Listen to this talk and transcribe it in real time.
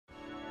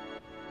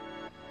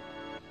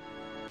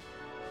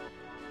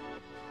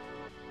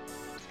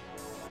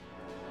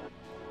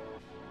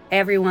Hey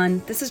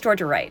everyone, this is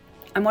Georgia Wright.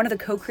 I'm one of the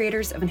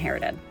co-creators of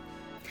Inherited.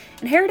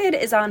 Inherited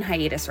is on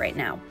hiatus right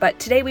now, but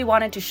today we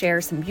wanted to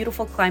share some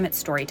beautiful climate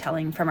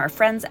storytelling from our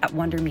friends at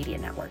Wonder Media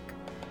Network.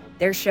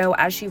 Their show,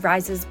 As She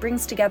Rises,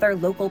 brings together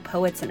local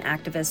poets and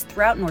activists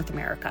throughout North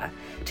America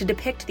to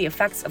depict the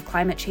effects of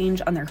climate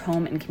change on their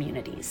home and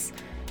communities.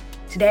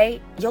 Today,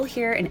 you'll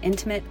hear an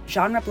intimate,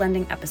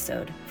 genre-blending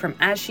episode from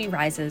As She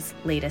Rises'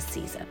 latest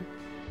season.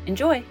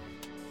 Enjoy!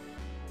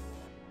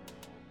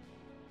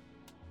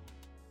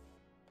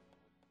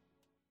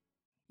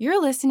 You're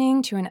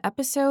listening to an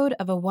episode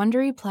of a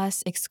Wondery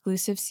Plus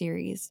exclusive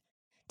series.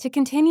 To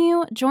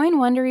continue, join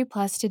Wondery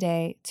Plus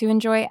today to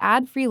enjoy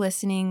ad-free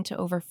listening to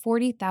over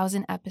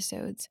 40,000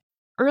 episodes,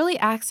 early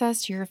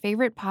access to your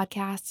favorite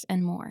podcasts,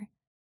 and more.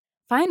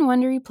 Find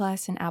Wondery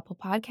Plus in Apple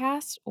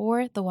Podcasts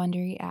or the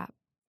Wondery app.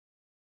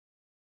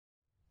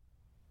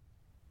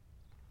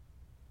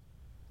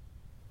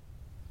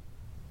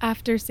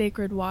 After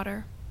Sacred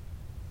Water.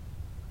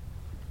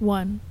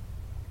 1.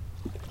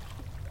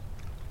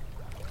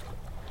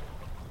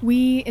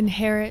 We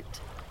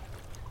inherit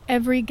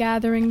every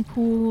gathering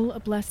pool a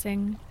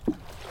blessing,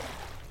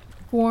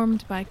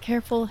 formed by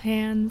careful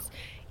hands,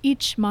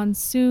 each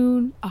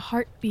monsoon a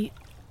heartbeat,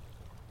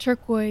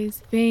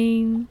 turquoise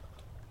vein,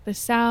 the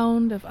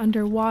sound of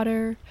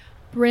underwater,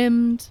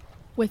 brimmed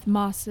with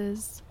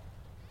mosses.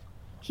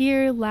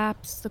 Here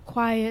laps the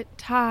quiet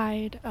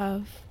tide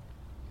of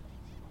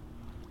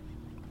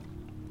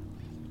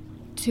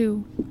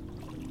 2.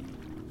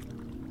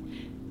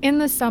 In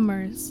the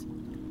summers,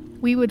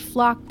 we would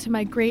flock to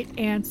my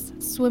great-aunt's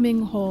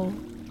swimming hole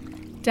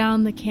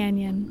down the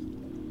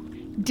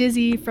canyon,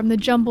 dizzy from the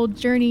jumbled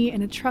journey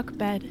in a truck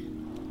bed,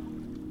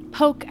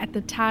 poke at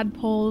the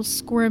tadpoles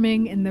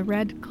squirming in the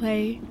red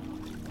clay.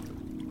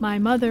 My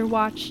mother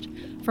watched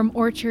from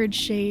orchard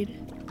shade.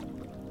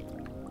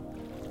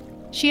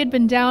 She had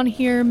been down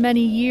here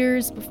many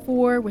years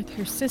before with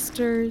her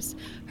sisters,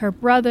 her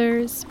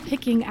brothers,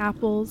 picking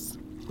apples,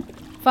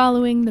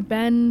 following the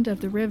bend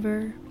of the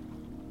river,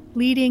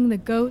 leading the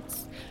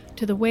goats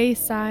to the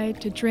wayside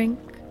to drink.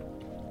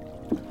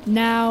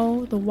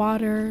 Now the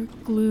water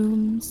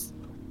glooms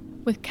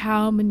with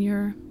cow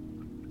manure.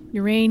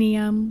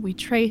 Uranium, we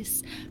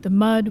trace the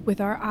mud with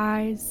our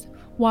eyes,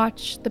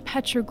 watch the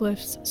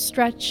petroglyphs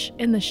stretch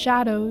in the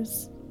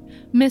shadows,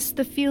 miss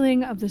the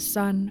feeling of the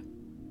sun,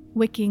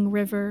 wicking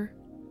river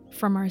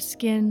from our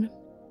skin.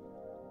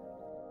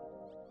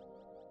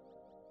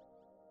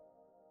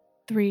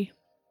 3.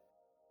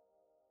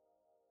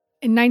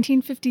 In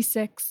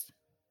 1956,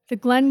 the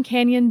Glen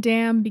Canyon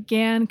Dam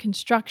began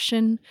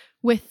construction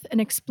with an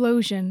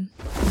explosion.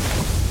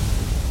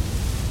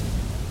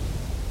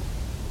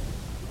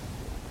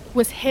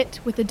 Was hit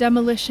with a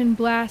demolition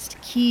blast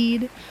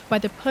keyed by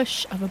the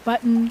push of a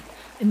button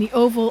in the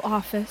Oval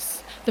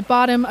Office, the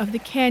bottom of the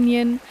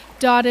canyon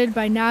dotted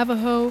by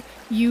Navajo,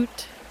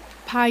 Ute,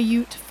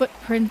 Paiute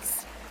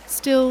footprints,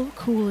 still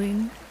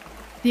cooling.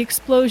 The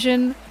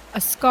explosion,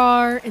 a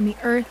scar in the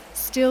earth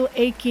still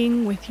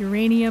aching with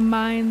uranium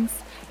mines,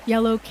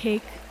 yellow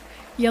cake,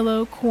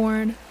 yellow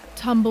corn,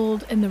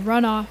 tumbled in the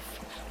runoff.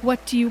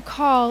 What do you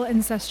call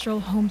ancestral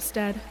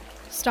homestead?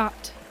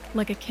 Stopped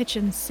like a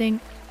kitchen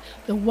sink.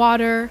 The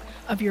water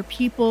of your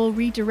people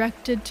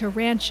redirected to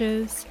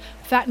ranches,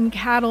 fatten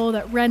cattle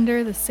that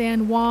render the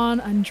San Juan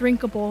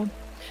undrinkable.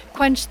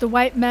 Quench the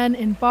white men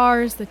in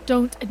bars that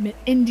don't admit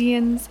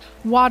Indians,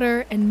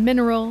 water and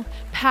mineral,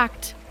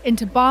 packed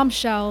into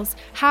bombshells.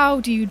 How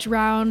do you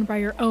drown by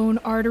your own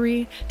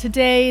artery?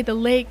 Today, the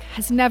lake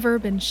has never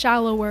been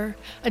shallower,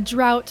 a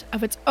drought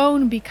of its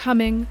own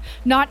becoming,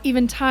 not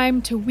even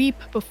time to weep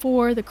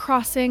before the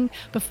crossing,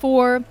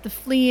 before the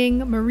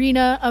fleeing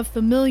marina of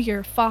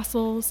familiar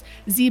fossils.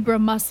 Zebra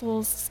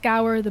mussels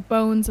scour the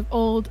bones of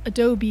old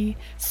adobe,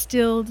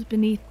 stilled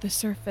beneath the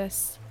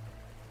surface.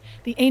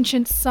 The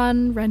ancient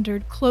sun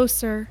rendered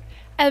closer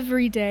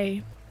every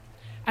day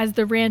as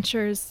the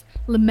ranchers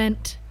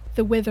lament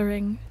the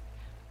withering.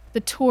 The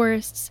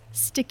tourists,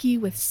 sticky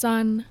with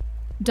sun,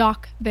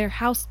 dock their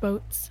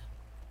houseboats.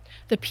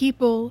 The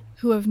people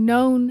who have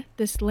known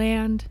this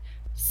land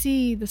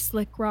see the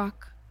slick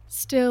rock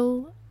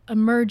still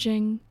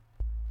emerging.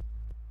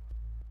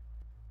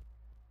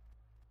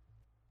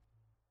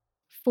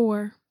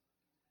 4.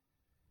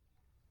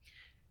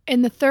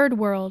 In the third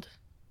world,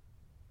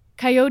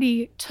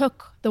 Coyote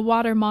took the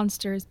water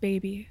monster's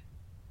baby.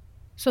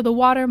 So the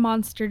water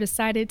monster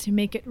decided to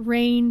make it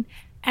rain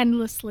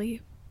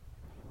endlessly.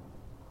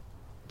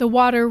 The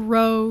water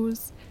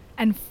rose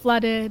and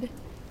flooded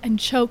and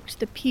choked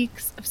the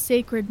peaks of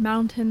sacred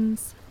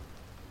mountains.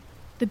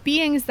 The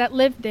beings that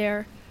lived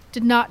there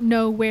did not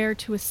know where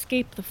to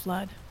escape the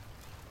flood.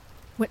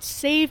 What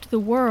saved the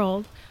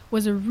world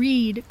was a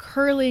reed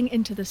curling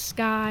into the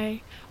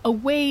sky, a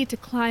way to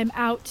climb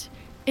out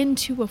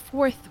into a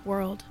fourth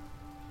world.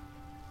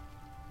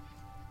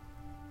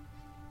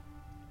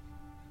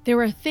 There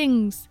are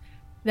things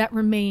that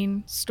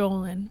remain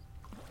stolen,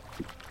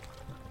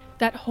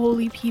 that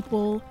holy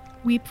people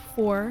weep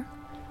for,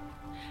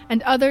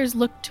 and others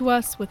look to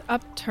us with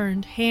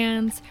upturned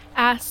hands,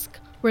 ask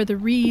where the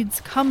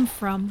reeds come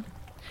from.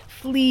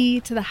 Flee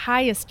to the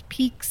highest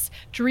peaks,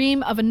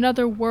 dream of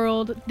another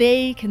world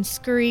they can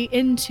scurry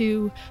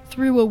into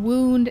through a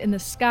wound in the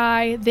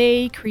sky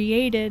they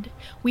created.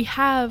 We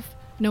have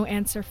no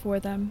answer for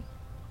them.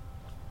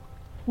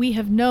 We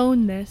have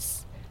known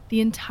this the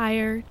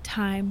entire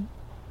time.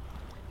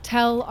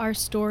 Tell our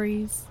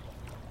stories.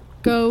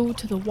 Go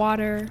to the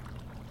water.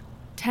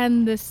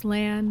 Tend this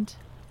land.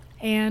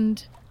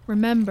 And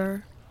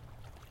remember.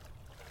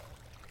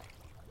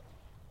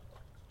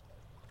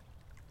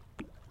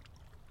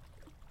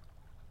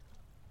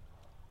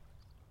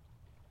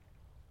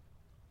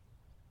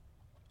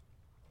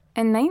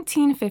 In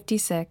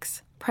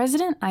 1956,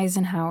 President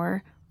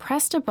Eisenhower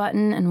pressed a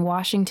button in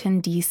Washington,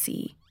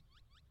 D.C.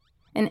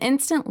 An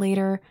instant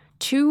later,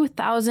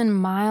 2,000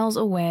 miles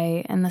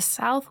away in the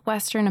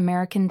southwestern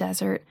American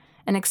desert,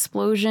 an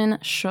explosion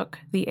shook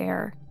the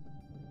air.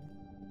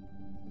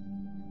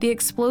 The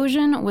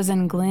explosion was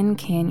in Glen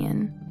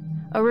Canyon,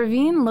 a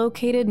ravine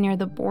located near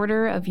the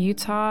border of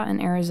Utah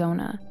and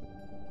Arizona.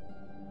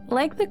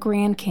 Like the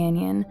Grand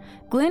Canyon,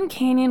 Glen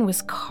Canyon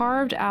was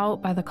carved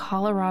out by the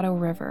Colorado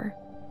River.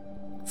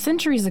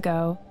 Centuries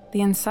ago,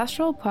 the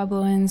ancestral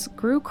Puebloans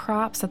grew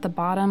crops at the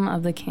bottom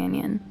of the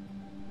canyon.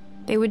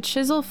 They would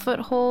chisel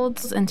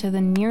footholds into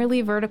the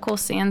nearly vertical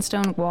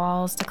sandstone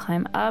walls to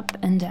climb up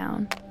and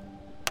down.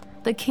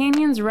 The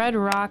canyon's red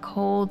rock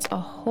holds a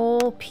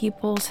whole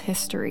people's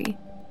history.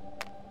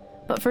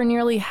 But for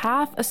nearly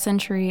half a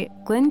century,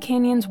 Glen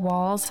Canyon's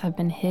walls have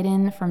been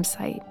hidden from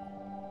sight.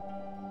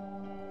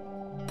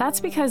 That's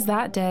because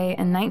that day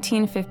in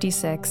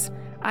 1956,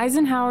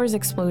 Eisenhower's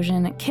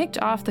explosion kicked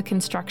off the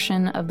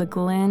construction of the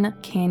Glen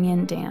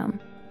Canyon Dam.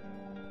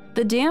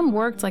 The dam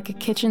worked like a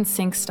kitchen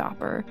sink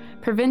stopper,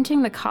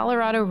 preventing the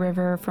Colorado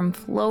River from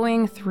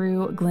flowing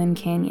through Glen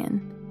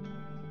Canyon.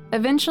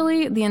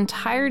 Eventually, the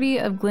entirety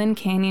of Glen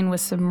Canyon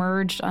was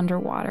submerged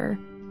underwater.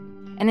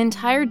 An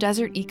entire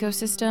desert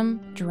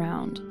ecosystem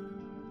drowned.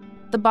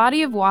 The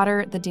body of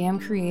water the dam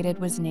created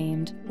was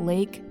named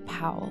Lake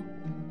Powell.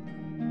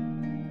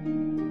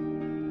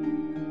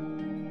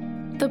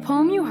 The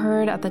poem you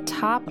heard at the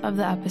top of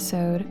the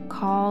episode,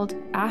 called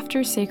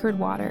After Sacred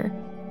Water,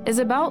 is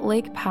about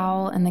Lake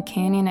Powell and the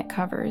canyon it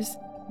covers.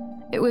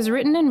 It was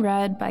written and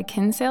read by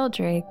Kinsale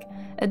Drake,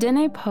 a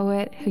Dene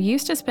poet who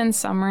used to spend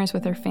summers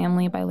with her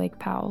family by Lake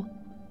Powell.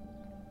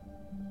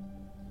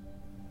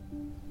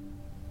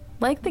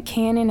 Like the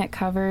canyon it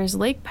covers,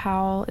 Lake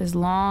Powell is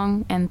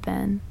long and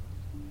thin.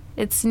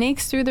 It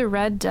snakes through the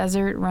red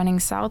desert running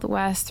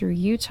southwest through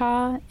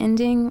Utah,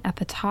 ending at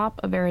the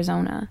top of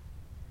Arizona,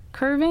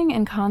 curving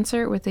in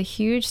concert with the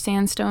huge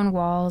sandstone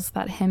walls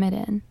that hem it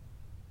in.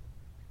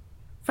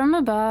 From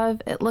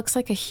above, it looks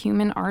like a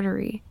human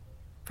artery.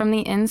 From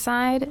the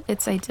inside,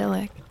 it's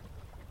idyllic.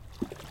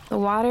 The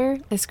water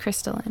is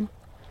crystalline.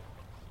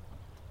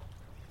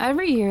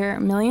 Every year,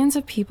 millions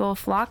of people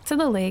flock to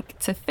the lake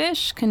to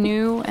fish,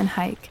 canoe, and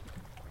hike.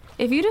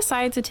 If you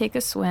decide to take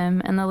a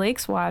swim in the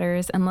lake's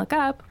waters and look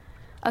up,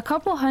 a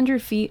couple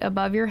hundred feet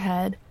above your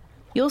head,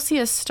 you'll see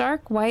a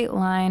stark white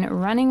line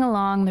running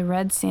along the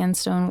red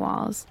sandstone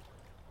walls.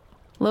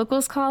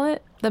 Locals call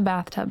it the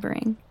bathtub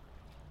ring.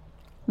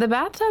 The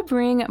bathtub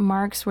ring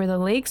marks where the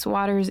lake's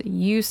waters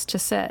used to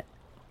sit.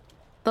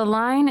 The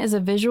line is a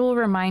visual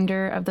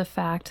reminder of the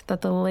fact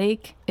that the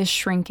lake is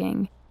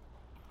shrinking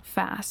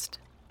fast.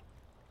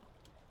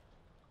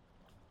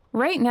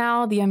 Right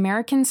now, the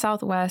American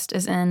Southwest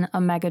is in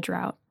a mega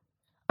drought,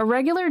 a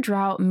regular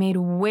drought made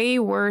way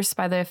worse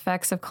by the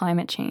effects of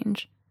climate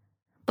change.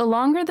 The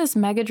longer this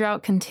mega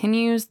drought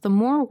continues, the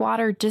more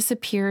water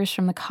disappears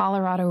from the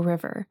Colorado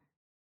River.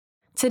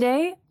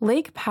 Today,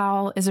 Lake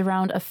Powell is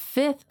around a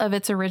fifth of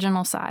its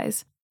original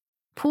size.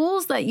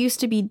 Pools that used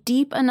to be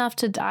deep enough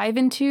to dive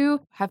into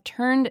have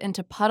turned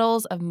into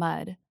puddles of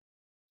mud.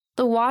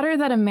 The water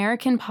that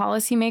American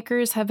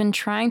policymakers have been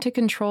trying to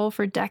control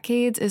for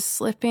decades is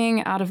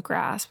slipping out of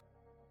grasp.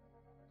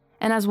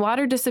 And as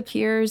water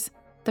disappears,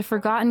 the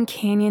forgotten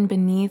canyon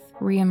beneath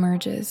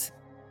reemerges.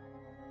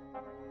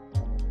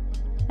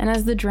 And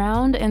as the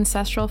drowned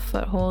ancestral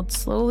footholds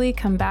slowly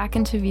come back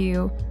into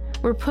view,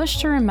 we're pushed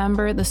to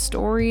remember the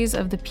stories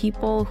of the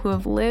people who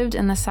have lived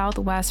in the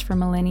Southwest for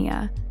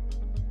millennia,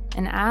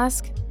 and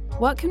ask,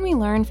 what can we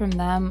learn from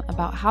them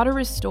about how to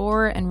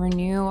restore and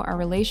renew our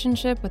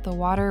relationship with the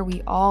water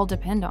we all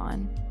depend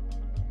on?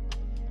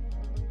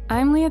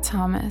 I'm Leah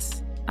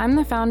Thomas. I'm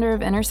the founder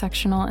of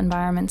Intersectional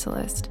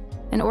Environmentalist,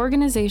 an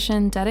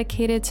organization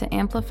dedicated to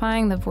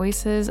amplifying the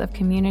voices of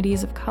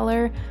communities of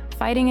color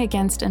fighting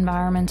against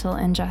environmental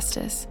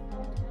injustice.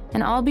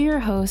 And I'll be your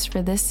host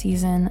for this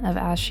season of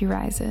As She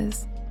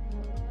Rises.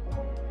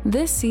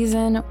 This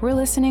season, we're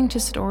listening to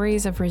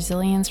stories of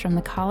resilience from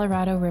the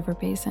Colorado River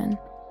Basin.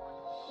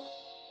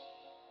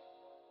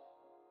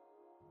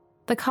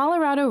 The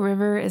Colorado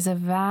River is a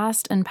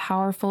vast and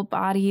powerful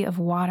body of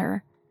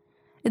water.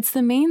 It's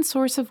the main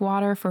source of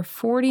water for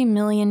 40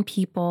 million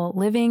people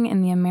living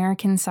in the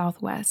American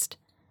Southwest,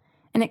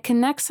 and it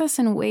connects us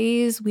in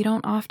ways we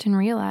don't often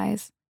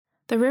realize.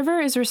 The river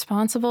is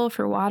responsible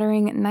for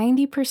watering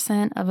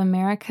 90% of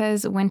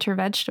America's winter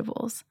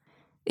vegetables.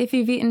 If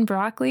you've eaten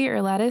broccoli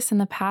or lettuce in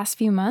the past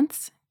few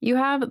months, you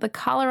have the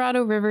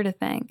Colorado River to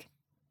thank.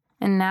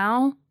 And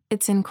now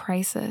it's in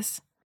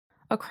crisis.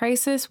 A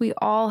crisis we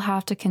all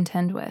have to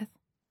contend with.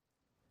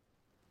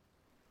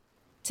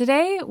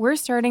 Today, we're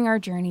starting our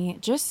journey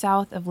just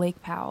south of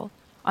Lake Powell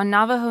on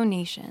Navajo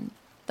Nation,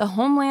 the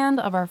homeland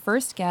of our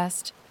first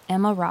guest,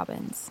 Emma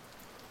Robbins.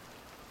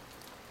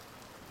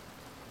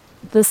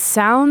 The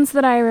sounds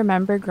that I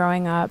remember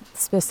growing up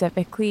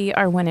specifically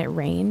are when it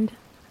rained,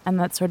 and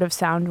that sort of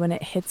sound when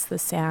it hits the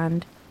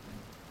sand.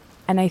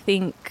 And I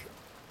think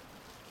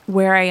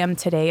where I am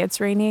today, it's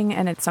raining,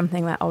 and it's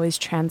something that always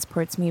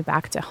transports me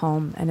back to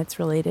home, and it's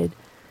related,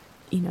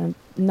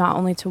 not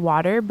only to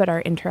water, but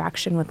our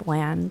interaction with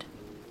land.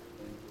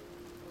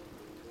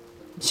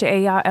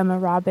 She'eya Emma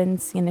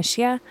Robbins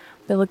Yanishia,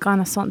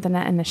 Bilagana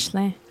Sontana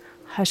Inishle,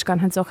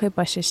 Hashkan Hanzoke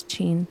Bashish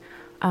Chin.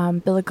 My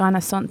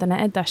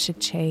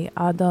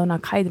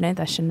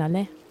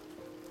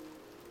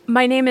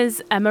name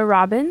is Emma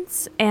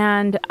Robbins,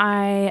 and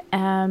I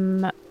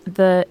am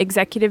the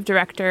executive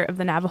director of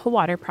the Navajo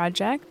Water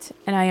Project,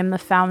 and I am the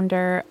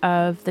founder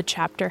of the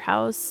Chapter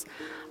House.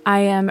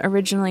 I am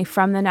originally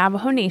from the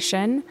Navajo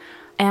Nation,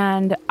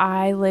 and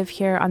I live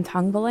here on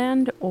Tongva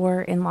land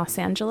or in Los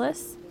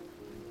Angeles.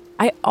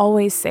 I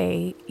always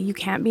say you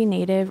can't be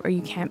Native or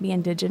you can't be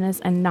Indigenous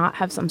and not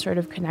have some sort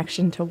of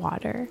connection to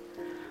water.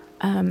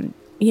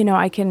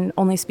 I can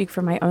only speak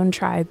for my own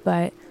tribe,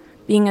 but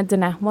being a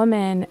Diné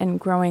woman and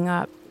growing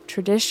up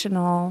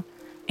traditional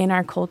in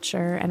our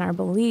culture and our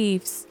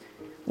beliefs,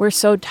 we're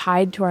so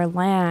tied to our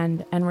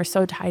land and we're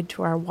so tied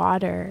to our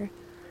water.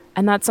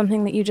 And that's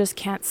something that you just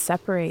can't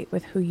separate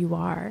with who you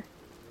are.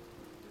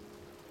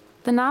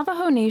 The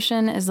Navajo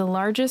Nation is the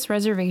largest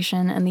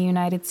reservation in the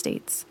United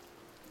States.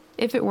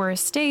 If it were a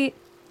state,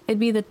 it'd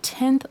be the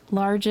 10th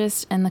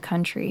largest in the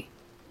country.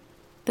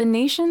 The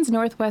nation's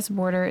northwest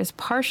border is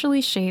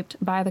partially shaped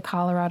by the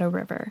Colorado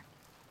River.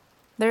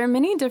 There are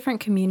many different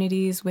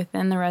communities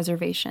within the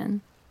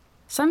reservation.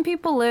 Some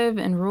people live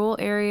in rural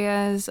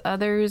areas,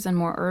 others in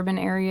more urban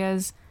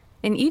areas,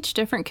 and each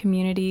different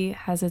community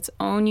has its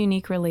own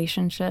unique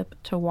relationship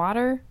to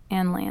water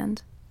and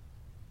land.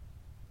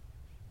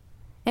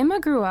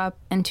 Emma grew up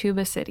in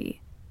Tuba City,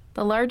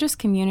 the largest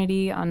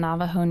community on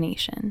Navajo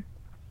Nation.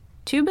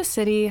 Tuba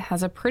City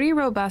has a pretty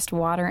robust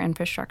water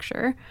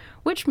infrastructure,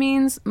 which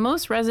means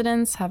most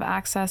residents have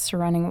access to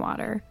running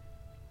water.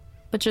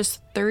 But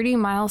just 30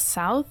 miles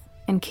south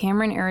in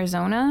Cameron,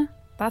 Arizona,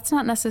 that's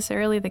not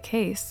necessarily the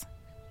case.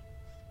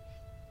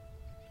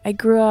 I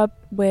grew up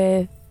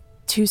with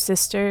two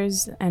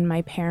sisters and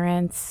my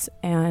parents,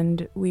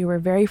 and we were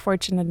very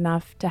fortunate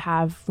enough to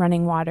have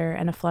running water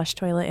and a flush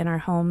toilet in our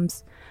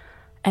homes.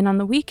 And on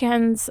the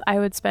weekends, I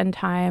would spend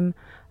time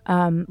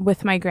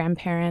with my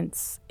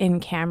grandparents in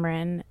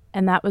Cameron,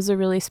 and that was a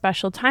really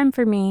special time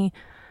for me.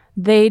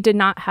 They did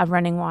not have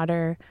running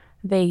water.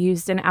 They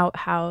used an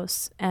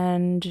outhouse,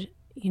 and,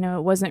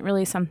 it wasn't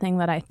really something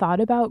that I thought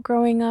about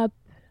growing up,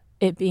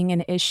 it being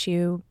an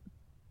issue.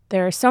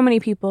 There are so many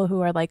people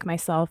who are like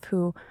myself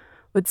who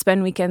would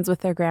spend weekends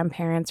with their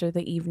grandparents or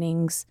the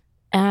evenings,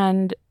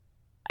 and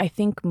I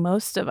think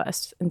most of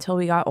us, until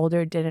we got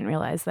older, didn't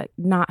realize that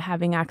not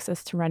having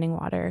access to running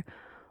water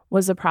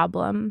was a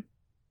problem.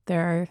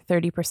 There are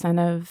 30%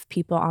 of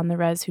people on the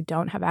res who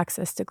don't have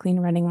access to clean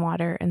running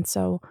water. And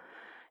so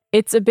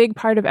it's a big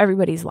part of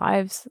everybody's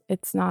lives.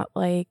 It's not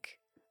like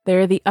there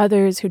are the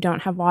others who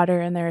don't have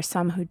water and there are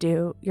some who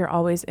do. You're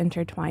always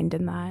intertwined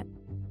in that.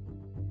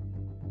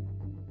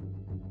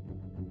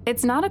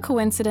 It's not a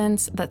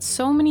coincidence that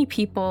so many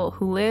people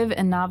who live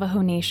in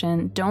Navajo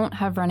Nation don't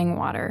have running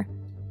water.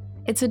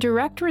 It's a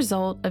direct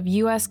result of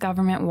U.S.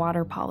 government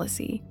water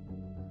policy.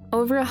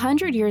 Over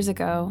 100 years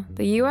ago,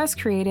 the U.S.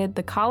 created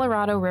the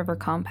Colorado River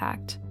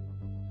Compact.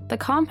 The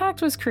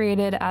compact was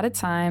created at a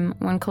time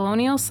when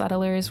colonial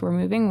settlers were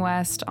moving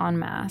west en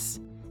masse,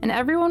 and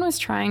everyone was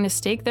trying to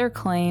stake their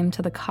claim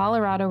to the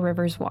Colorado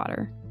River's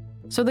water.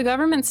 So the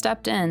government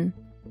stepped in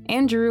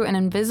and drew an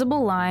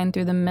invisible line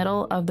through the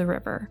middle of the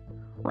river,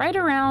 right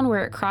around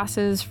where it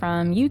crosses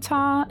from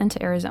Utah into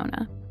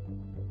Arizona.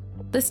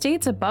 The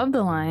states above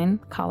the line,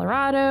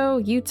 Colorado,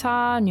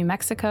 Utah, New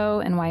Mexico,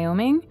 and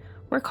Wyoming,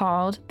 were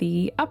called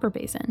the Upper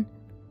Basin.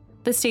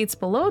 The states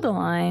below the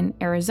line,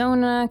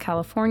 Arizona,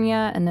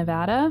 California, and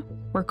Nevada,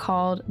 were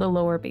called the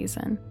Lower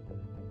Basin.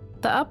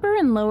 The Upper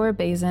and Lower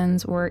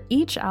Basins were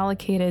each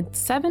allocated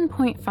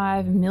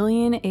 7.5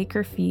 million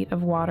acre-feet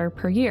of water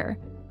per year.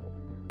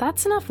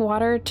 That's enough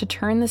water to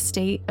turn the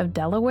state of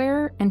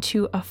Delaware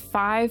into a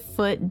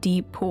 5-foot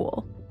deep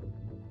pool.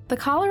 The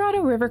Colorado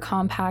River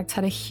Compact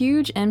had a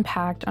huge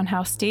impact on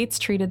how states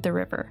treated the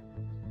river.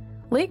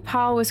 Lake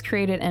Powell was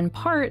created in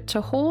part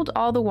to hold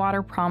all the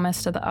water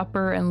promised to the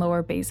upper and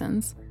lower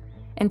basins.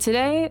 And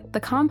today, the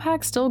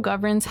compact still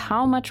governs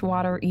how much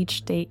water each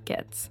state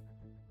gets.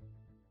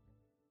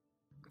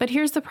 But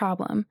here's the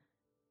problem.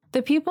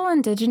 The people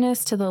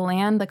indigenous to the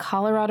land the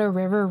Colorado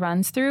River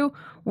runs through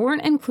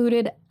weren't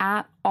included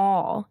at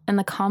all in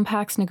the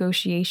compact's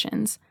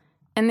negotiations,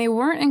 and they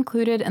weren't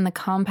included in the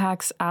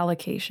compact's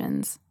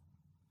allocations.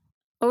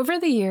 Over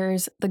the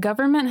years, the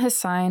government has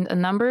signed a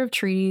number of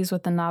treaties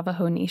with the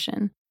Navajo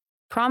Nation,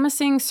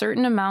 promising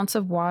certain amounts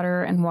of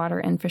water and water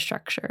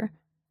infrastructure.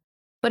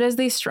 But as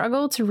they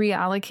struggle to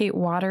reallocate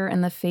water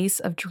in the face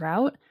of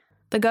drought,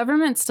 the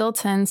government still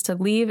tends to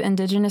leave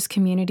indigenous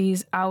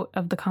communities out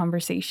of the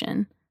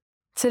conversation.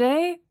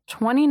 Today,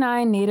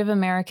 29 Native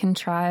American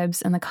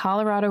tribes in the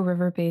Colorado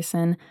River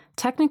Basin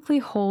technically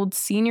hold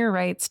senior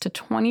rights to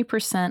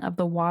 20% of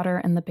the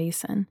water in the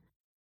basin.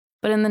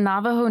 But in the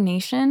Navajo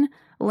Nation,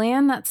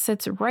 land that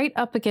sits right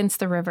up against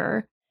the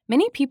river,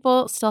 many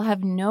people still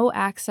have no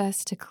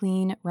access to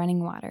clean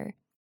running water.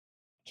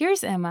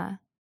 Here's Emma.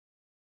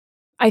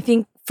 I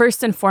think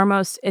first and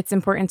foremost, it's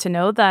important to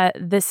know that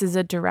this is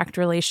a direct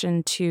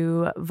relation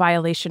to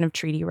violation of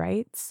treaty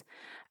rights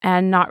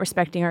and not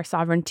respecting our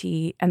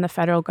sovereignty and the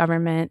federal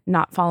government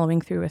not following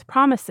through with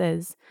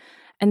promises.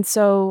 And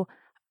so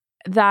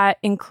that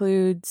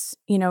includes,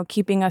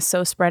 keeping us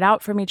so spread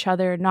out from each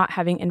other, not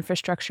having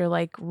infrastructure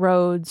like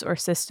roads or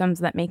systems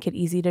that make it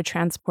easy to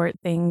transport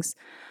things.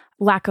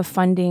 Lack of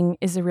funding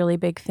is a really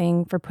big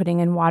thing for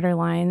putting in water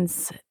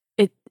lines.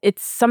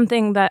 It's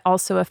something that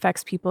also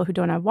affects people who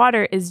don't have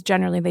water is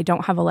generally they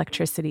don't have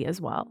electricity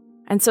as well.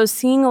 And so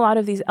seeing a lot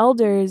of these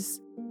elders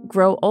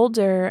grow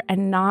older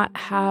and not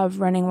have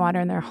running water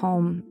in their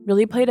home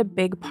really played a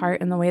big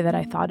part in the way that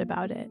I thought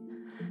about it.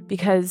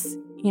 Because,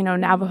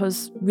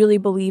 Navajos really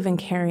believe in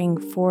caring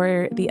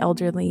for the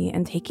elderly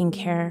and taking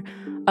care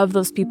of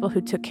those people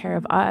who took care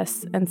of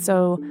us. And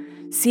so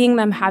seeing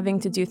them having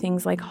to do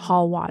things like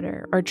haul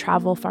water or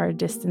travel far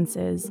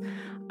distances,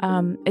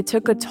 it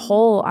took a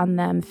toll on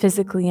them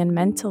physically and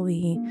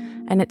mentally,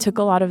 and it took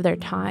a lot of their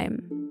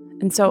time.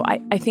 And so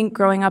I think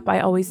growing up,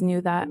 I always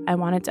knew that I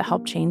wanted to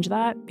help change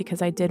that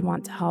because I did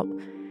want to help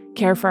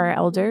care for our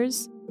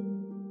elders.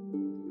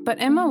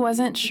 But Emma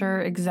wasn't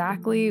sure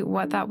exactly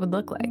what that would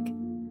look like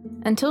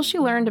until she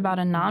learned about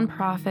a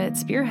nonprofit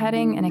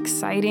spearheading an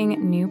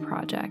exciting new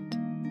project.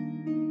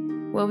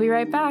 We'll be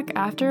right back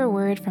after a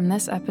word from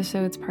this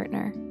episode's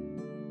partner.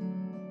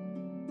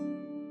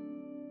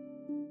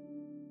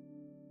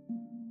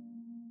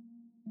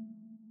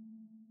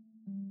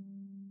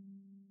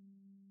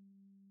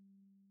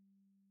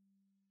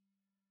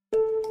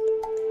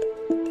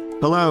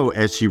 Hello,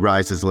 As She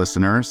Rises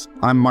listeners.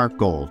 I'm Mark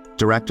Gold,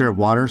 Director of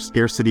Water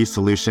Scarcity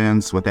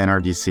Solutions with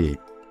NRDC.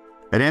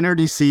 At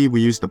NRDC,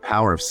 we use the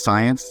power of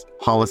science,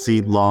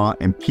 policy, law,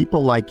 and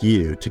people like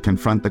you to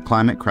confront the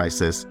climate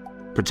crisis,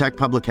 protect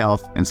public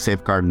health, and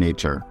safeguard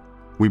nature.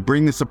 We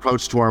bring this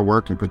approach to our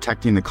work in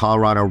protecting the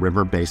Colorado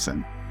River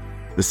Basin.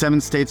 The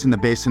 7 states in the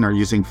basin are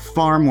using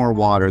far more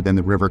water than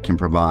the river can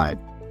provide.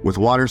 With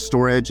water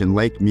storage in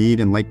Lake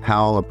Mead and Lake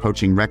Powell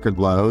approaching record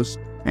lows,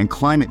 and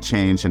climate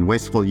change and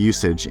wasteful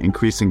usage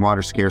increasing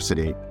water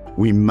scarcity,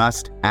 we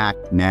must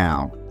act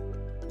now.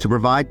 To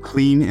provide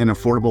clean and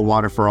affordable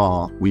water for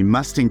all, we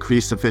must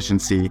increase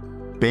efficiency,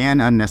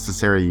 ban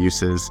unnecessary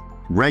uses,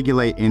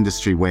 regulate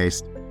industry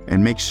waste,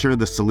 and make sure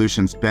the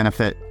solutions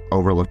benefit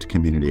overlooked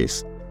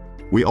communities.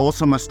 We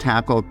also must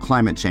tackle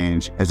climate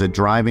change as a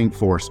driving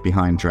force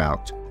behind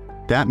drought.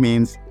 That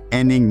means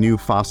ending new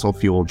fossil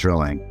fuel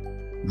drilling.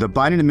 The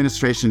Biden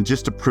administration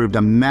just approved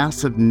a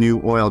massive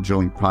new oil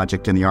drilling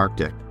project in the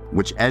Arctic,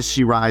 which As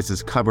She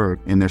Rises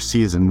covered in their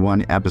season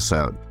 1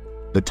 episode,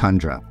 the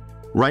Tundra.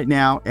 Right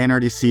now,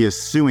 NRDC is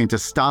suing to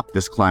stop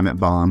this climate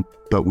bomb,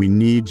 but we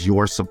need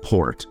your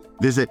support.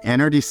 Visit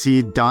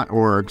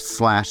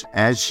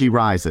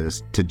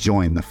nrdc.org/assherises to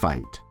join the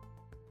fight.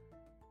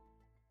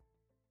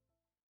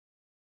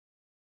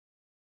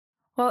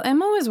 While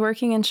Emma was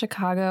working in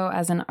Chicago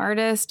as an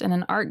artist and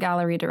an art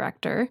gallery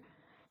director,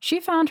 she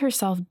found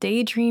herself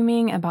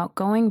daydreaming about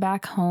going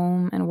back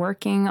home and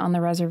working on the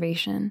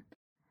reservation.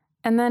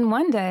 And then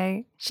one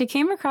day, she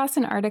came across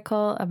an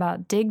article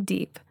about Dig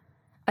Deep,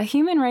 a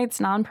human rights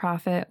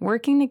nonprofit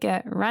working to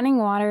get running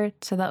water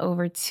to the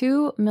over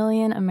 2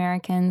 million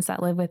Americans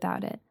that live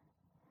without it.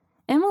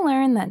 Emma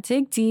learned that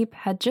Dig Deep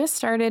had just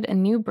started a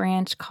new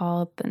branch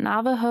called the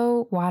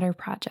Navajo Water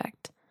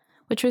Project,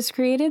 which was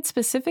created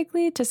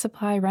specifically to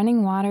supply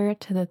running water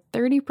to the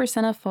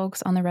 30% of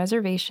folks on the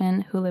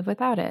reservation who live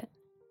without it.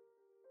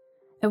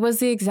 It was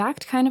the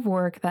exact kind of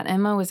work that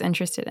Emma was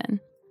interested in.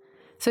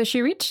 So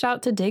she reached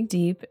out to Dig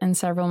Deep, and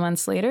several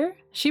months later,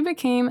 she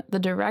became the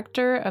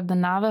director of the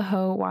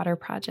Navajo Water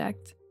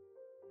Project.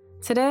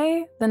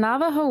 Today, the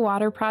Navajo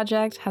Water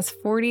Project has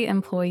 40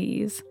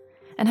 employees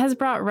and has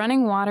brought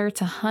running water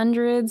to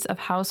hundreds of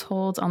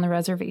households on the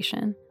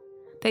reservation.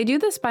 They do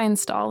this by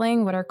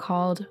installing what are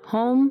called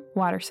home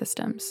water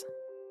systems.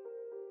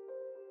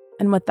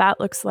 And what that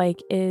looks like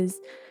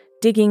is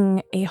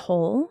digging a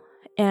hole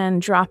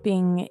and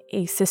dropping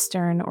a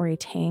cistern or a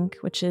tank,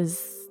 which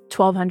is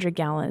 1,200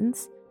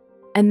 gallons,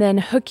 and then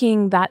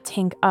hooking that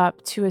tank up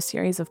to a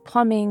series of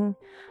plumbing,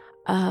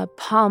 a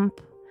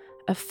pump,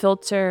 a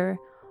filter,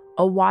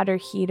 a water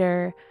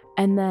heater,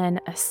 and then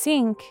a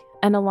sink,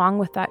 and along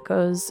with that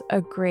goes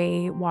a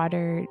gray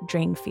water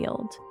drain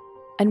field.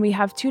 And we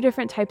have two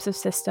different types of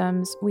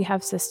systems. We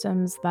have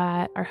systems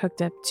that are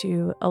hooked up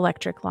to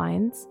electric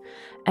lines,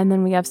 and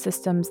then we have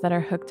systems that are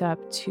hooked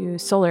up to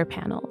solar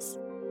panels.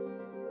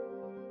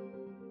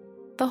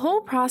 The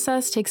whole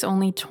process takes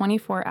only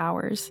 24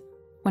 hours.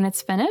 When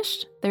it's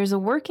finished, there's a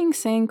working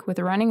sink with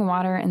running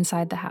water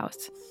inside the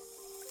house,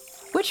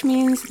 which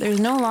means there's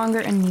no longer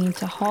a need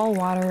to haul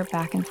water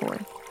back and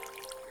forth.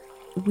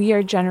 We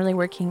are generally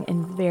working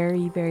in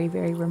very, very,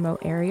 very remote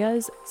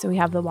areas. So we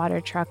have the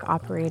water truck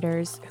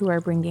operators who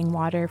are bringing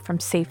water from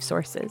safe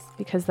sources,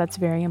 because that's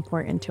very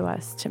important to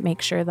us to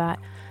make sure that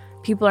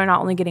people are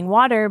not only getting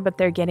water, but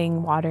they're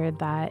getting water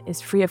that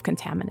is free of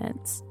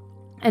contaminants.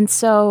 And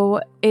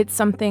so it's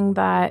something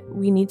that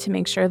we need to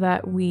make sure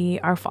that we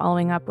are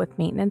following up with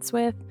maintenance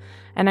with.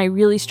 And I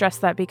really stress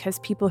that because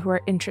people who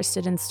are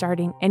interested in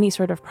starting any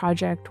sort of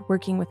project,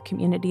 working with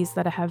communities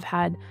that have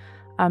had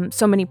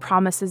so many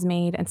promises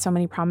made and so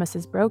many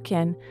promises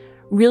broken,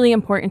 really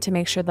important to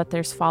make sure that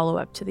there's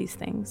follow-up to these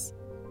things.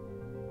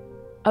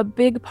 A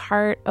big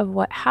part of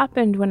what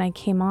happened when I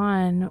came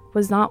on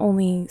was not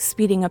only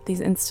speeding up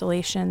these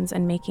installations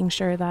and making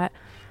sure that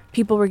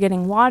people were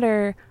getting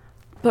water,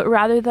 but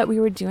rather that we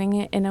were doing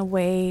it in a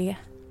way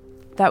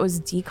that was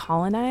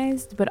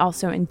decolonized, but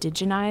also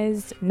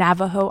indigenized,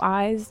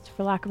 Navajoized,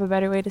 for lack of a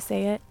better way to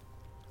say it.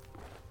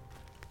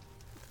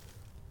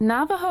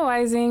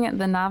 Navajoizing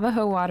the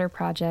Navajo Water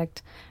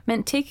Project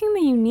meant taking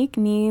the unique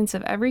needs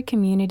of every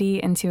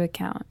community into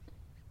account.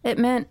 It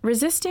meant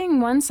resisting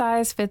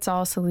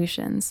one-size-fits-all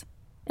solutions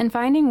and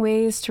finding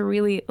ways to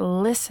really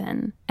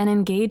listen and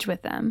engage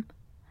with them,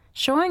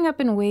 showing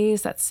up in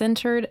ways that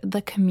centered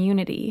the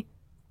community,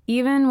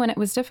 even when it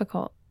was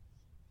difficult.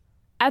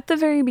 At the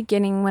very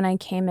beginning when I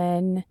came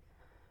in,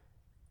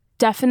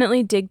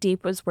 definitely Dig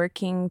Deep was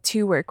working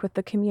to work with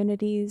the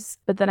communities,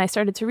 but then I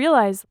started to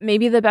realize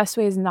maybe the best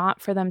way is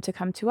not for them to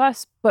come to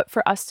us, but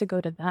for us to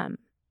go to them,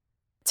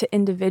 to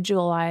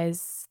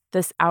individualize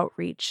this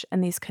outreach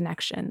and these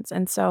connections.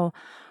 And so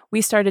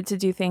we started to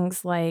do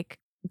things like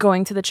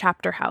going to the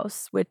chapter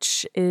house,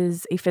 which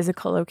is a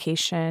physical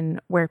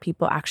location where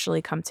people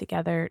actually come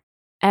together,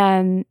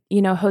 and,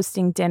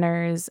 hosting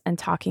dinners and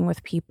talking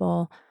with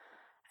people.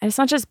 And it's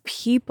not just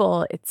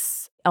people,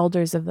 it's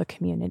elders of the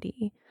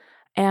community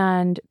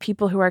and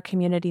people who are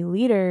community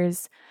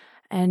leaders.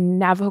 And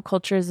Navajo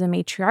culture is a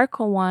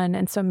matriarchal one.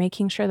 And so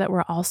making sure that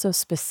we're also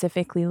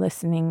specifically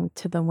listening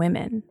to the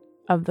women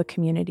of the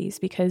communities,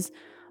 because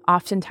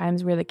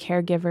oftentimes we're the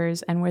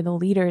caregivers and we're the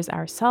leaders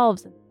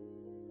ourselves.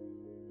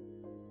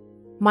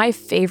 My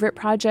favorite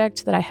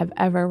project that I have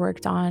ever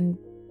worked on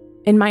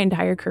in my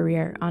entire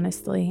career,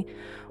 honestly,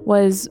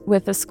 was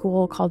with a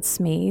school called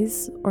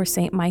SMAES, or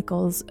St.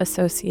 Michael's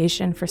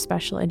Association for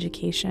Special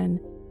Education.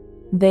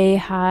 They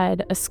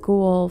had a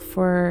school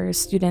for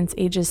students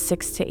ages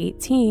 6 to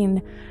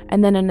 18,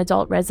 and then an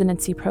adult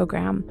residency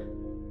program.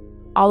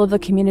 All of the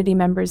community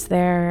members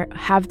there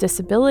have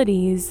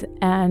disabilities,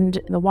 and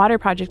the water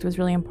project was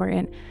really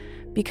important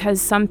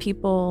because some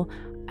people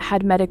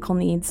had medical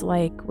needs,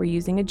 like were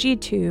using a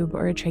G-tube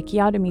or a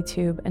tracheotomy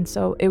tube, and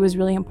so it was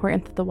really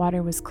important that the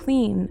water was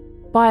clean.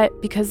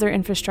 But because their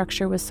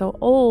infrastructure was so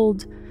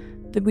old,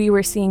 that we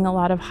were seeing a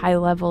lot of high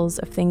levels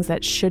of things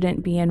that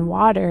shouldn't be in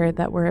water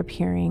that were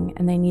appearing,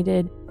 and they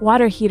needed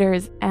water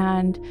heaters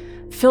and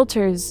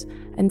filters.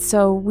 And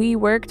so we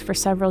worked for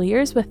several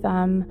years with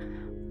them,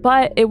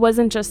 but it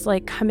wasn't just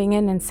like coming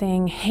in and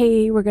saying,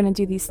 hey, we're going to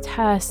do these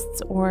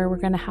tests, or we're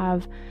going to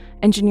have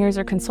engineers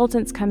or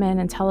consultants come in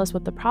and tell us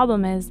what the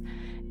problem is.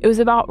 It was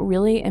about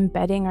really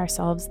embedding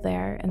ourselves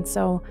there. And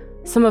so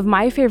some of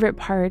my favorite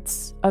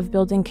parts of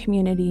building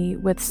community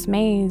with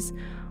SMAES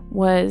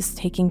was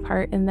taking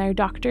part in their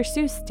Dr.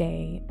 Seuss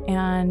Day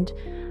and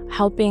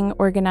helping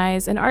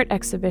organize an art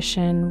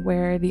exhibition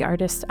where the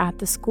artists at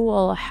the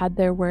school had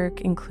their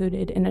work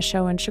included in a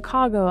show in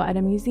Chicago at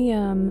a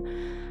museum.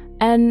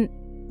 And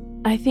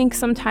I think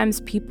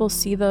sometimes people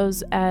see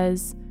those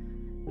as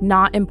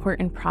not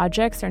important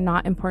projects or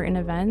not important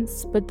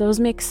events, but those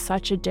make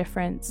such a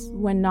difference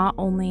when not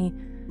only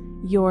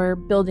you're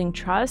building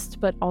trust,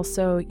 but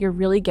also you're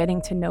really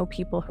getting to know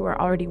people who are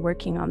already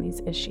working on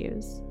these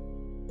issues.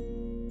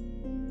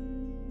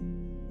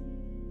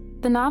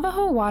 The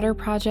Navajo Water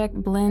Project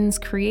blends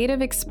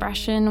creative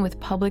expression with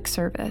public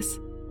service.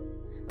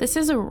 This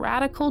is a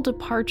radical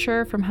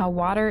departure from how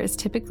water is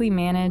typically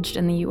managed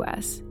in the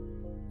U.S.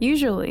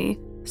 Usually,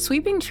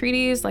 sweeping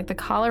treaties like the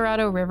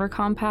Colorado River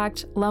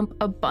Compact lump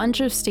a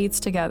bunch of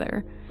states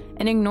together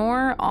and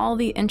ignore all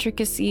the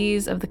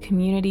intricacies of the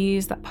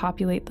communities that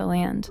populate the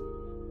land.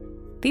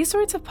 These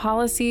sorts of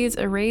policies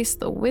erase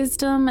the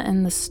wisdom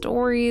and the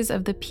stories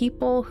of the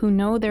people who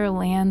know their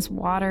land's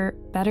water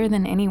better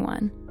than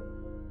anyone.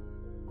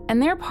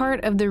 And they're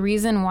part of the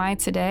reason why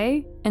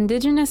today,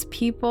 Indigenous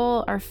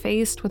people are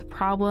faced with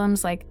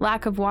problems like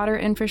lack of water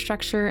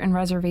infrastructure and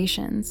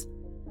reservations.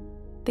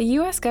 The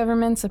U.S.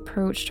 government's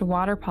approach to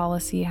water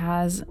policy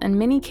has, in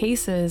many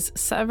cases,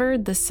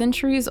 severed the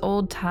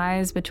centuries-old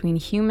ties between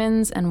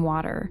humans and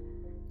water,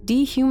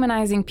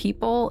 dehumanizing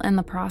people in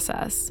the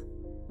process.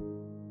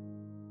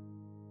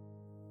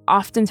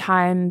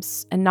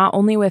 Oftentimes, and not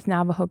only with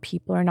Navajo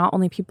people or not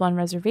only people on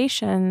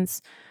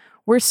reservations,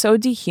 we're so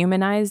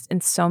dehumanized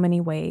in so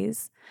many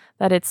ways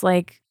that it's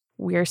like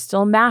we're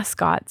still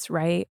mascots,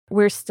 right?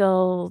 We're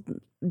still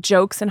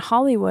jokes in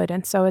Hollywood.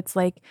 And so it's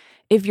like,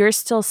 if you're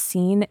still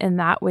seen in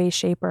that way,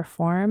 shape, or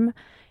form,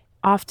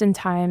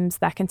 oftentimes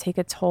that can take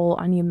a toll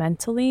on you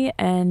mentally.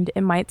 And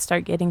it might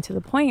start getting to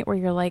the point where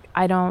you're like,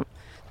 I don't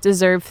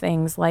deserve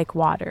things like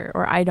water,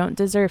 or I don't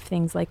deserve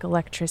things like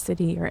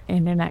electricity or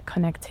internet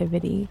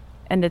connectivity.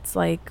 And it's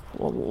like,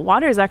 well,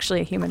 water is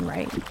actually a human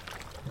right.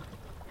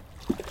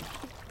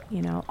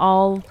 You know,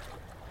 all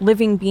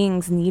living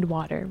beings need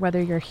water, whether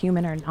you're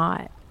human or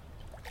not.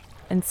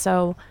 And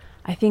so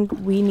I think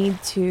we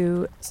need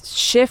to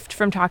shift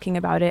from talking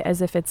about it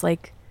as if it's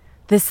like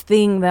this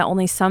thing that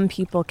only some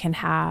people can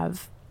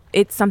have.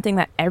 It's something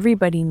that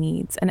everybody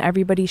needs and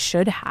everybody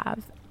should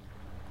have.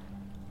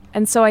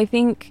 And so I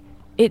think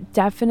it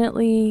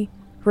definitely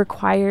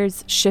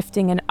requires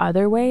shifting in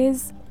other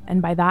ways.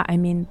 And by that, I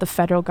mean the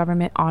federal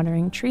government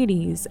honoring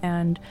treaties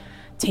and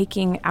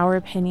taking our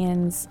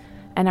opinions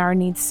and our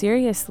needs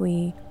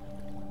seriously.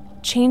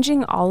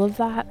 Changing all of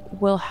that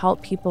will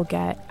help people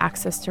get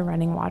access to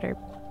running water.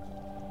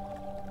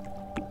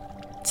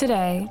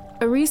 Today,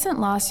 a recent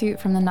lawsuit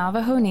from the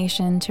Navajo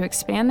Nation to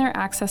expand their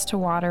access to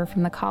water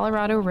from the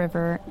Colorado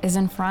River is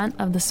in front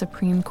of the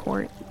Supreme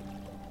Court.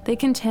 They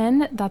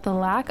contend that the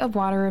lack of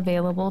water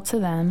available to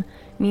them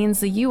means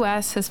the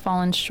U.S. has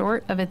fallen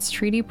short of its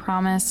treaty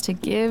promise to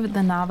give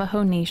the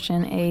Navajo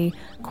Nation a,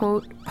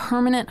 quote,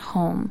 permanent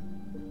home.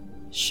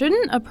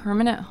 Shouldn't a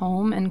permanent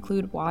home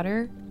include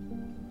water?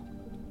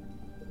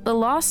 The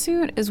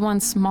lawsuit is one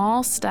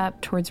small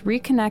step towards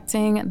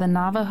reconnecting the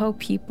Navajo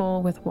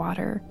people with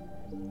water.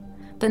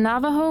 The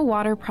Navajo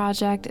Water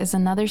Project is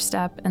another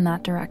step in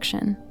that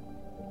direction.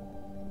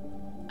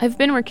 I've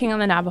been working on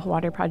the Navajo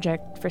Water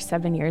Project for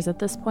 7 years at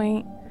this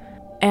point,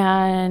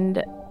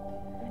 and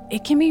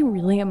it can be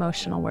really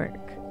emotional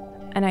work.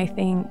 And I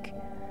think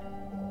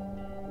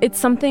it's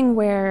something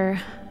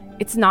where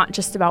it's not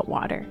just about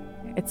water.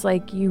 It's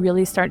like you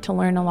really start to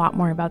learn a lot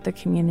more about the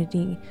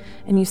community,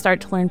 and you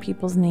start to learn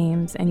people's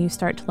names, and you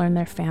start to learn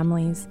their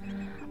families.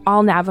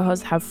 All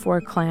Navajos have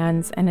 4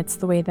 clans, and it's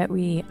the way that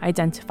we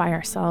identify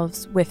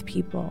ourselves with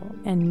people.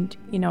 And,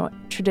 you know,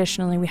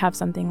 traditionally we have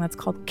something that's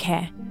called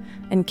Ke,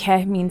 and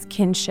Ke means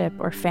kinship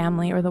or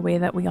family, or the way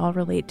that we all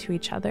relate to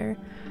each other.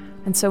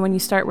 And so when you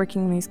start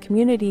working in these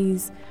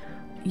communities,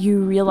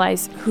 you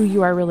realize who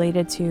you are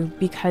related to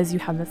because you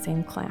have the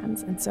same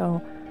clans. And so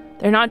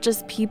they're not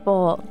just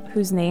people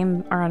whose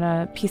name are on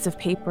a piece of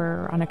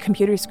paper or on a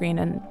computer screen,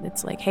 and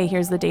it's like, hey,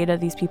 here's the data,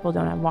 these people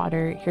don't have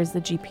water, here's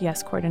the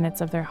GPS coordinates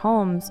of their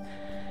homes.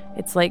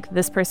 It's like,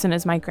 this person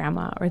is my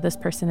grandma, or this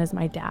person is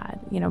my dad,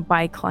 you know,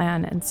 by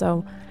clan. And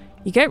so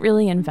you get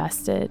really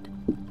invested.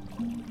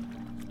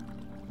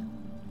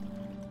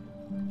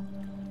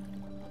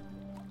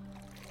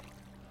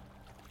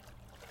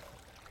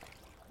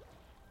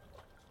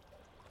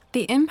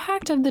 The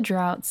impact of the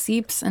drought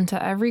seeps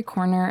into every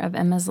corner of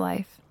Emma's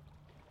life.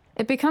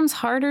 It becomes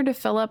harder to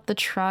fill up the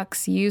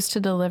trucks used to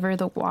deliver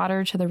the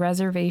water to the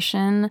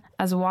reservation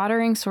as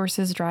watering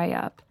sources dry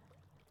up.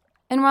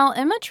 And while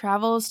Emma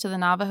travels to the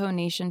Navajo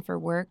Nation for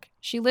work,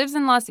 she lives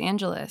in Los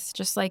Angeles,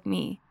 just like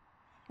me.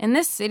 In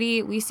this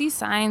city, we see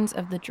signs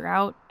of the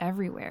drought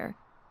everywhere.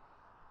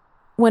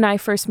 When I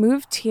first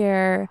moved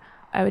here,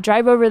 I would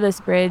drive over this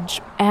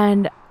bridge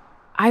and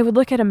I would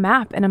look at a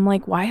map and I'm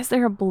like, why is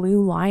there a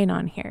blue line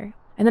on here?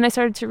 And then I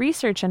started to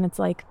research, and it's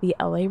like, the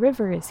LA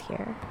River is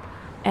here.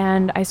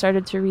 And I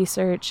started to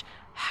research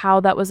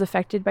how that was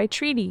affected by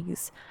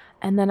treaties.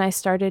 And then I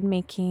started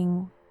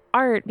making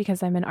art,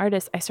 because I'm an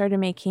artist. I started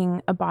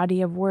making a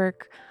body of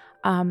work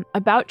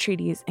about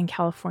treaties in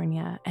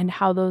California and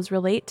how those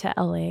relate to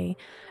LA.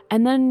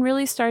 And then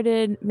really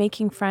started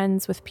making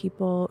friends with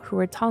people who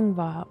are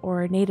Tongva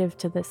or native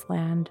to this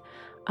land,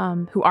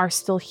 who are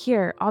still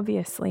here,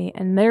 obviously,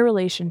 and their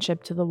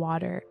relationship to the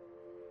water.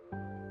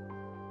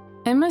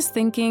 Emma's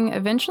thinking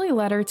eventually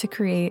led her to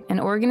create an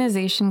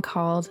organization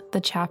called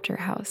the Chapter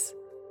House,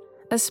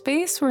 a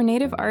space where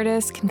Native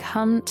artists can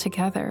come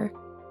together.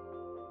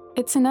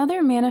 It's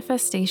another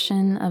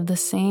manifestation of the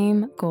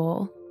same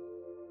goal: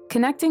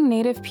 connecting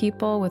Native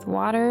people with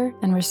water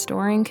and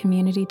restoring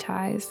community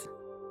ties.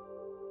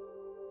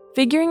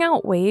 Figuring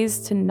out ways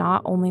to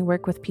not only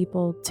work with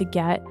people to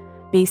get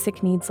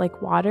basic needs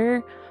like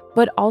water,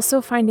 but also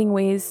finding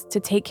ways to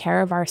take care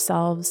of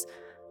ourselves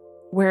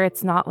where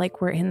it's not like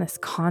we're in this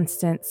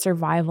constant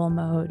survival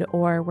mode,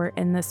 or we're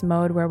in this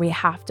mode where we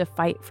have to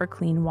fight for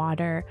clean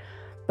water,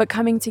 but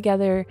coming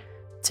together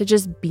to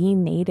just be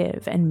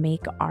Native and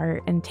make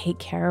art and take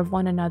care of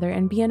one another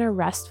and be in a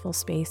restful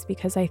space.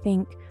 Because I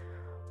think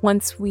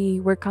once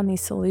we work on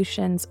these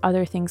solutions,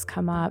 other things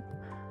come up,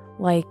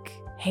 like,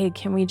 hey,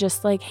 can we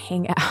just like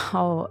hang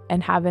out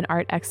and have an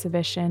art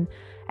exhibition?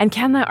 And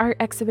can that art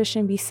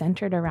exhibition be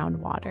centered around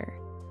water?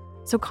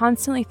 So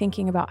constantly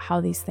thinking about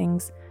how these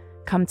things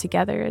come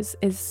together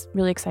is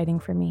really exciting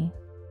for me.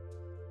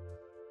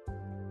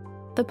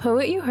 The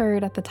poet you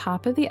heard at the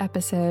top of the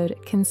episode,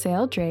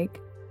 Kinsale Drake,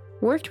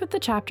 worked with the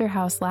Chapter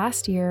House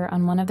last year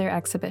on one of their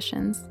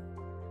exhibitions.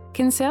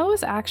 Kinsale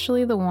was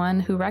actually the one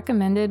who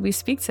recommended we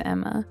speak to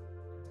Emma.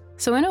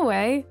 So in a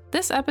way,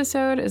 this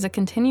episode is a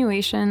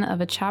continuation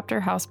of a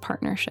Chapter House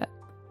partnership.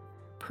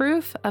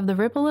 Proof of the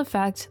ripple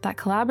effect that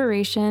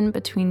collaboration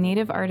between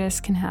Native artists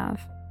can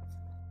have.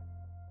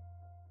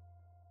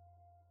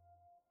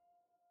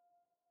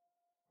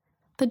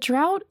 The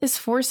drought is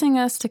forcing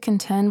us to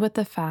contend with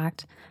the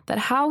fact that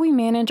how we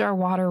manage our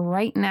water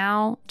right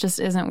now just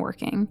isn't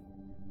working.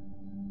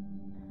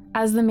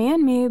 As the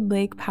man-made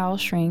Lake Powell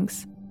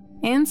shrinks,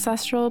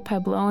 ancestral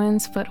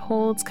Puebloans'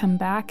 footholds come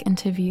back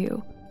into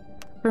view,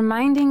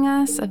 reminding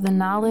us of the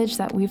knowledge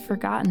that we've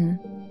forgotten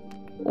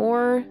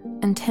or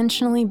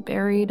intentionally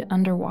buried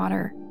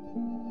underwater.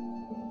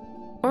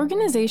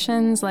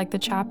 Organizations like the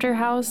Chapter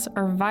House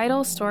are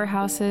vital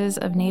storehouses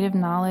of Native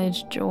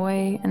knowledge,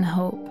 joy, and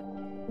hope.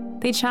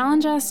 They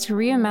challenge us to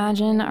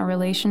reimagine our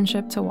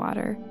relationship to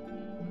water.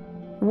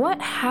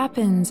 What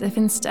happens if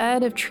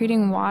instead of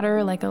treating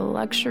water like a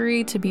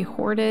luxury to be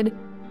hoarded,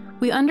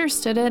 we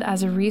understood it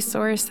as a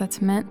resource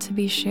that's meant to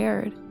be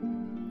shared,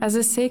 as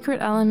a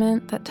sacred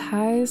element that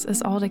ties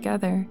us all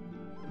together?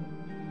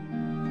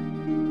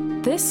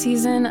 This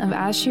season of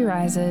As She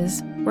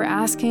Rises, we're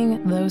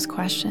asking those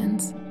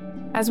questions.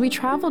 As we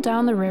travel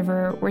down the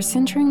river, we're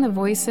centering the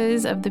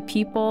voices of the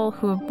people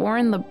who have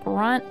borne the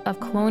brunt of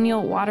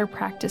colonial water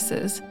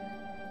practices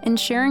and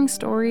sharing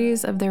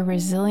stories of their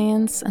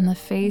resilience in the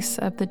face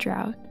of the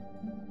drought.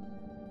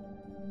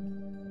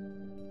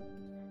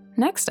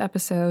 Next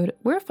episode,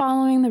 we're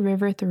following the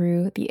river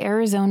through the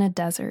Arizona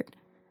desert,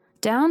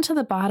 down to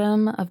the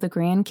bottom of the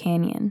Grand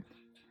Canyon,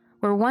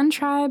 where one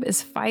tribe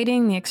is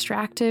fighting the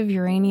extractive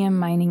uranium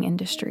mining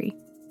industry.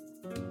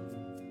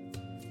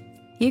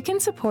 You can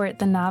support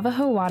the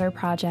Navajo Water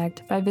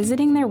Project by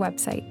visiting their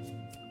website,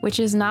 which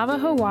is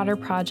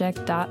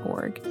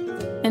navajowaterproject.org,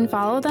 and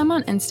follow them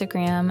on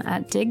Instagram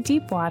at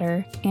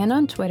DigDeepWater and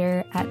on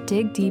Twitter at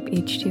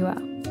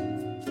DigDeepH2O.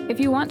 If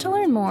you want to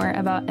learn more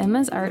about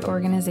Emma's art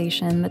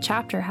organization, the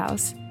Chapter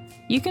House,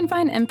 you can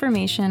find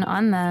information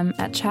on them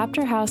at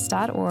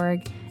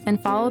chapterhouse.org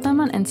and follow them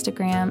on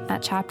Instagram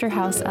at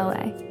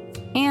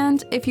ChapterHouseLA.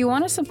 And if you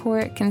want to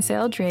support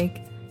Kinsale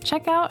Drake,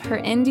 check out her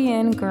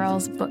Indian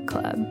Girls Book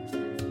Club.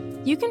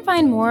 You can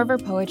find more of her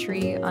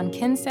poetry on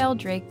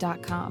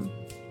kinsaledrake.com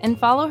and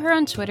follow her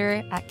on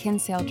Twitter at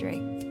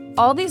kinsaledrake.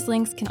 All these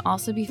links can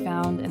also be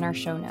found in our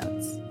show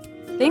notes.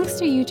 Thanks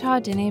to Utah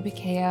Dene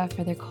Bikea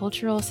for their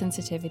cultural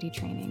sensitivity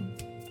training.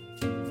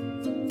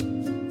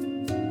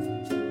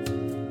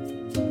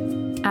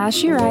 As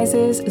She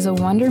Rises is a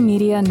Wonder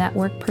Media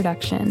Network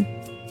production.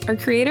 Our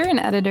creator and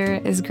editor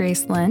is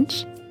Grace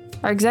Lynch.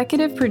 Our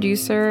executive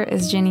producer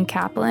is Jenny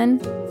Kaplan.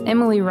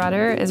 Emily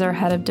Rudder is our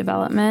head of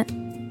development.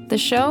 The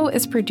show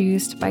is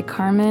produced by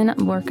Carmen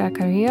Borca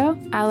Carrillo,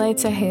 Ale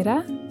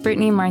Tejeda,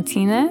 Brittany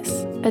Martinez,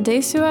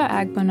 Adesua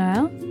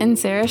Agbonile, and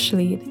Sarah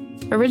Schleid.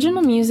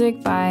 Original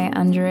music by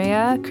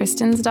Andrea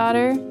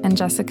Christensdottir and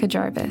Jessica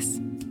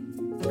Jarvis.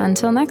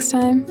 Until next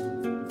time.